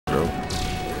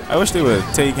I wish they would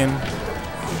have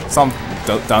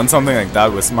done something like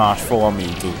that with Smash 4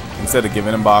 Mewtwo instead of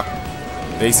giving him back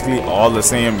basically all the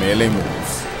same melee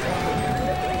moves.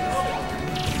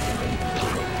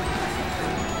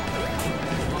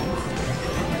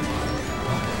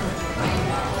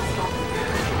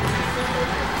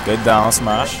 Good down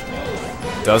smash.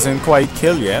 Doesn't quite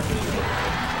kill yet.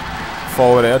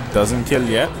 Forward air doesn't kill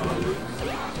yet.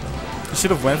 He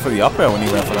should have went for the up air when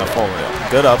he went for that forward air.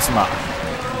 Good up smash.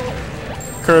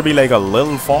 Kirby like a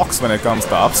little fox when it comes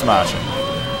to up smashing.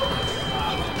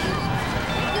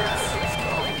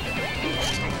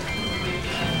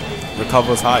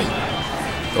 Recovers high.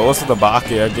 Goes to the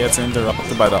back air, gets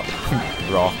interrupted by the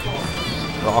rock.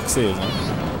 Rock saves him.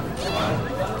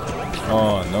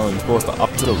 Oh no, he's supposed to up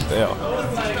throw there.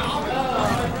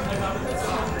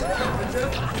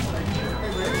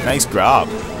 Nice grab.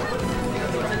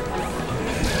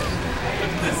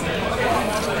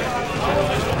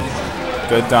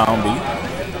 Good down beat.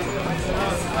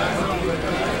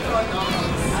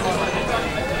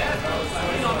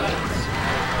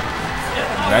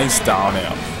 Nice down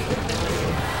air.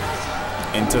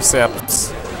 Intercepts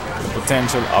the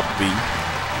potential up B.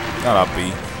 Not up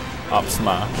B. Up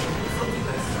smash.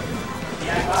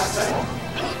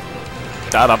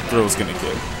 That up throw is gonna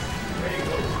kill.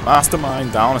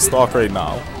 Mastermind down a stock right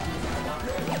now.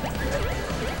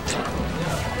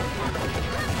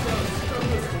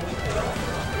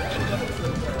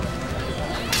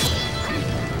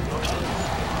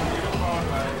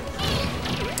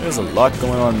 There's a lot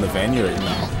going on in the venue right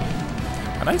now.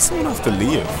 And I soon have to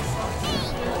leave.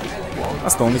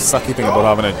 That's the only sucky thing about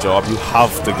having a job you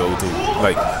have to go to.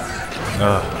 Like,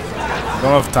 you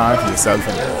don't have time for yourself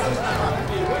anymore.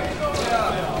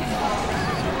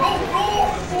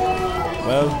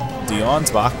 Well, Dion's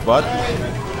back, but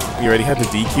we already had to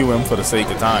DQ him for the sake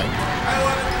of time.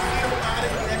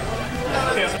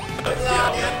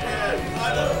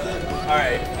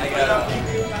 Alright, I got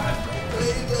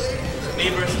me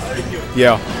versus 3Q.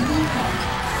 Yeah.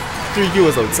 3Q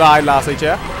was outside last week,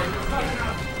 yeah?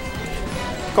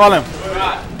 Call him.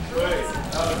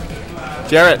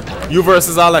 Jarrett, you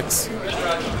versus Alex.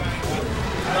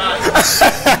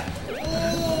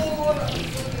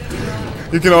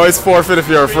 You can always forfeit if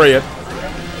you're afraid.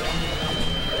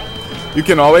 You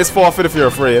can always forfeit if you're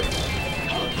afraid.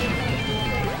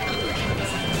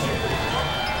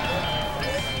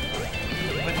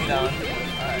 Put me down.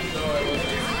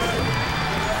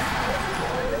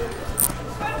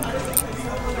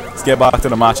 Let's get back to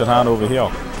the match at hand over here.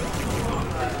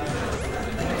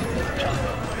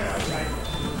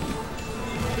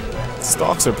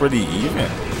 Stocks are pretty even.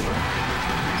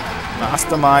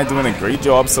 Mastermind doing a great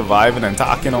job surviving and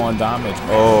tacking on damage.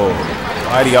 Oh,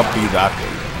 why'd he up B that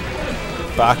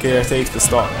way? Back air takes the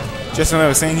stock. Just when I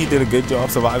was saying he did a good job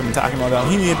surviving and tacking on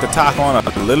damage, he needed to tack on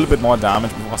a little bit more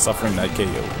damage before suffering that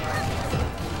KO.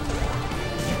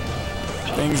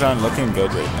 Things aren't looking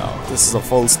good right now. This is a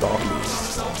full stock lead.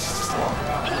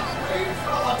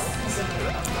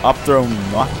 Up throw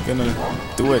not gonna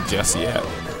do it just yet.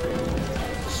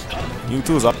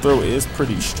 Mewtwo's up throw is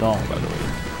pretty strong, by the way.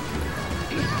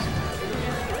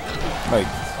 Like,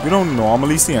 we don't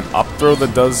normally see an up throw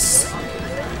that does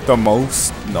the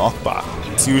most knockback.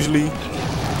 It's usually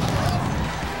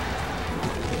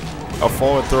a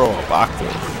forward throw or a back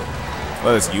throw.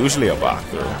 Well, it's usually a back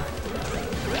throw.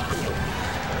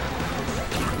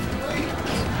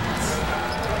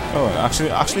 Oh,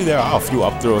 actually there are a few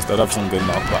up throws that have some good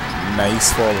knockback.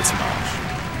 Nice forward smash.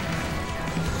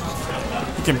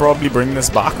 He can probably bring this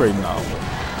back right now.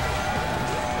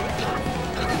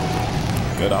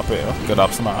 Good up air, good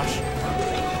up smash.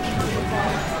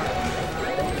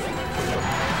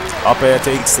 Up air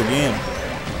takes the game.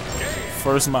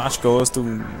 First match goes to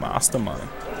Mastermind.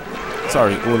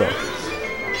 Sorry, Ullr.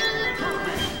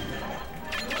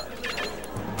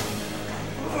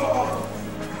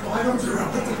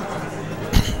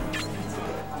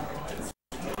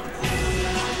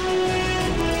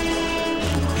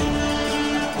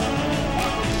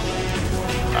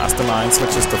 Mastermind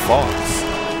switches to Fox.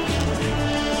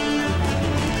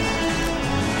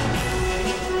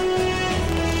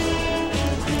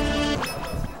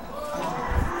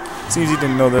 Seems you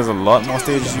didn't know there's a lot more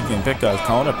stages you can pick as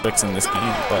counter picks in this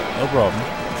game, but no problem.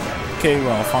 Okay, we're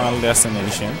on Final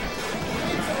Destination.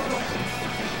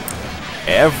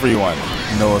 Everyone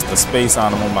knows the Space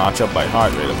Animal matchup by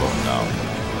heart right about now.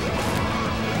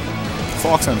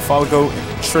 Fox and Falco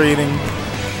trading,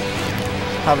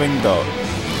 having the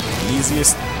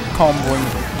easiest comboing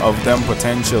of them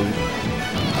potential,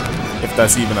 if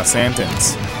that's even a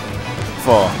sentence,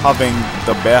 for having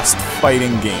the best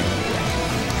fighting game.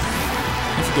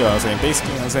 If basically what I'm saying.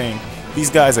 Basically, I'm saying these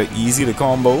guys are easy to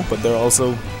combo, but they're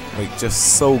also like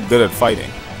just so good at fighting.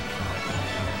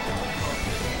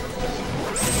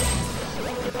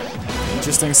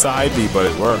 Interesting side B, but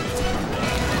it worked.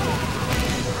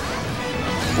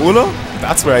 Ullr?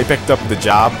 That's where I picked up the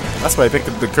jab. That's where I picked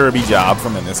up the Kirby jab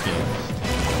from in this game.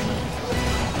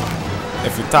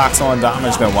 If it tacks on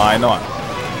damage, then why not?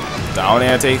 Down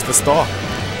air takes the stock.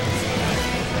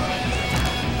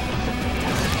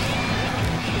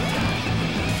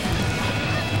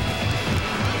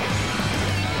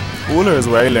 Ullr is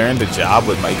where I learned the jab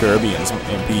with my Kirby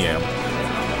in PM.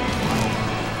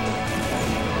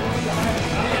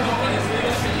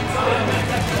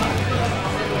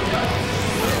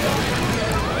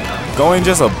 Going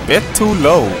just a bit too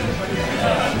low.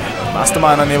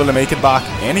 Mastermind unable to make it back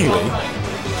anyway.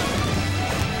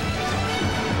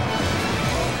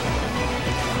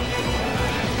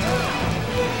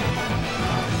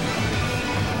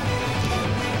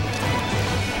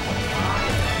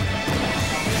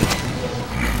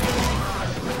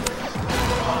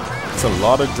 It's a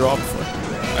lot of drop for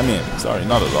him. I mean, sorry,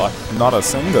 not a lot. Not a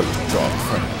single drop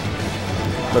for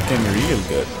him. Looking real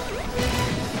good.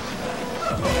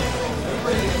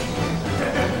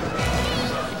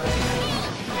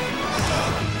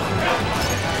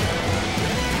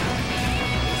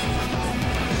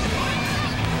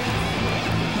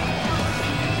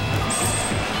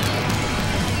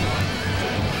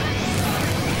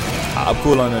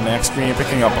 Cool on the next screen,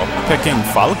 picking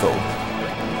Falco.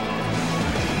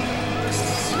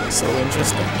 So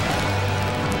interesting.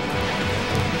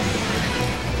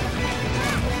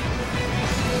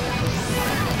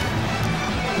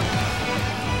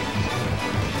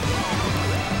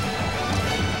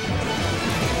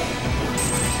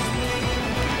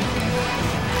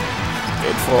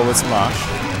 Good forward smash.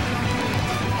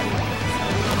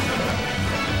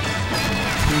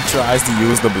 He tries to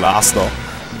use the blaster.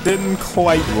 Didn't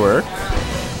quite work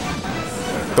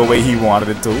the way he wanted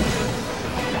it to.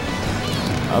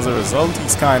 As a result,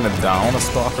 he's kind of down a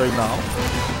stock right now.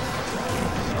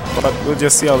 But we'll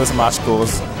just see how this match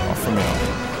goes from here.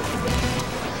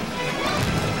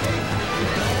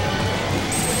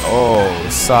 Oh,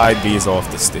 side B is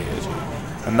off the stage.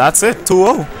 And that's it,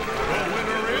 2-0.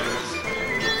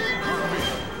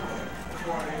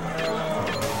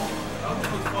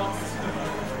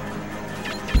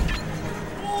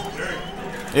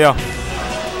 Yeah.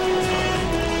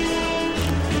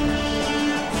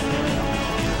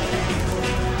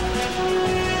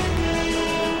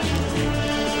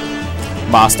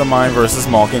 Mastermind versus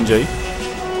Mockingjay.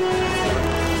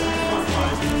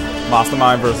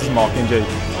 Mastermind versus Mockingjay.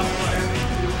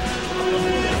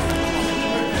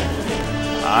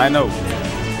 I know.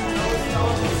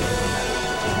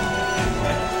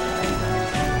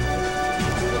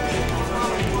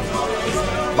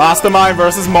 Mastermind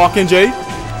versus Mockingjay.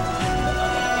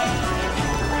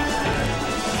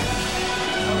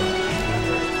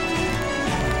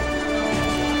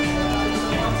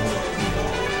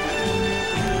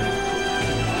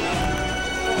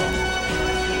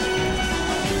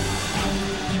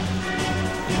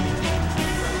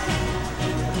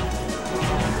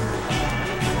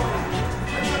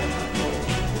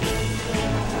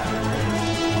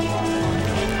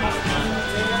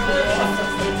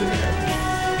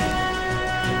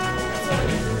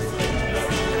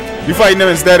 You fighting him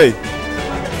instead, eh?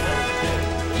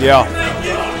 Yeah.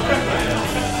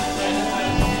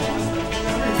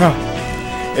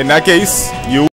 In that case, you